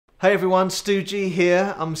Hey everyone, Stu G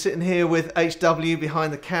here. I'm sitting here with HW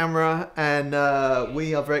behind the camera, and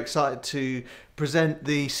we are very excited to present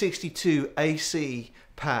the 62 AC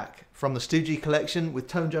pack from the Stu G collection with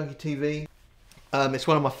Tone Junkie TV. It's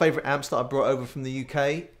one of my favourite amps that I brought over from the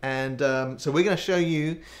UK, and so we're going to show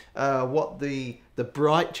you what the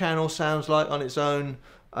bright channel sounds like on its own,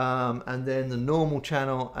 and then the normal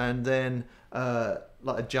channel, and then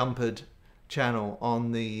like a jumpered channel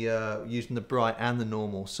on the using the bright and the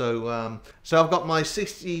normal. So so I've got my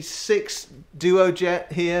 66 Duo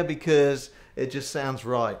Jet here because it just sounds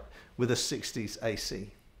right with a 60s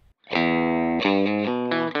AC.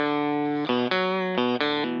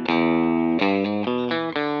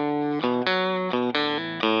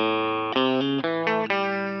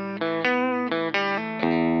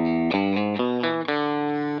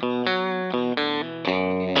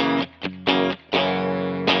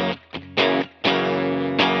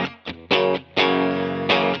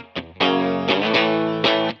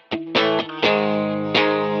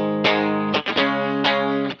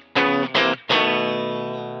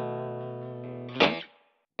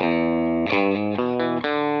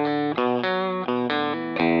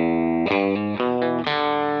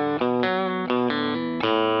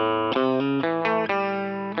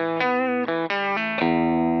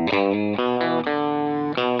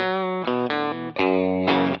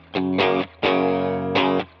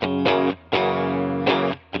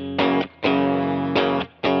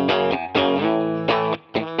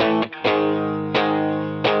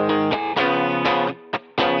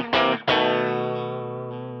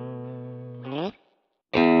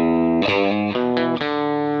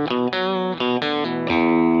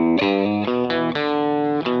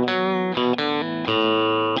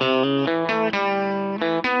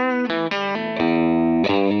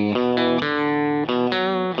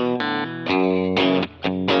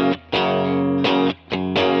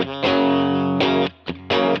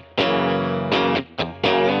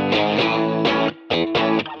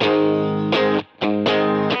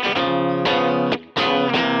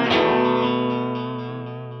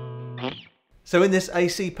 So in this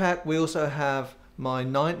AC pack we also have my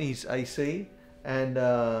 90s AC, and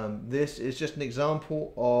this is just an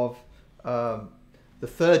example of the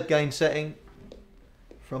third gain setting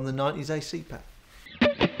from the 90s AC pack.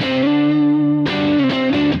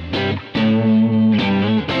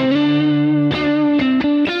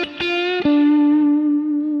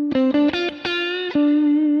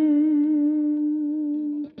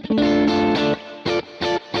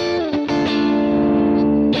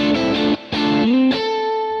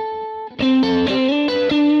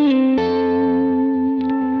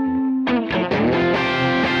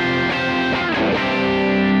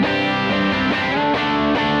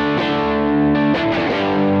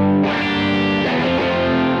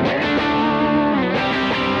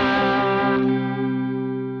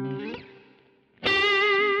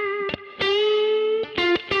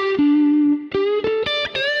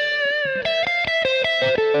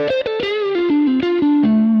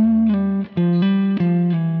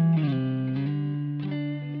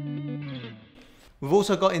 We've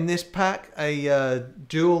also got in this pack a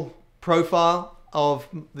dual profile of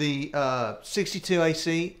the 62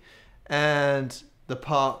 AC and the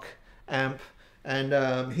Park amp,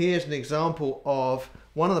 and here's an example of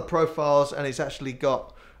one of the profiles, and it's actually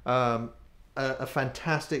got a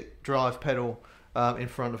fantastic drive pedal in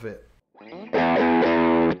front of it.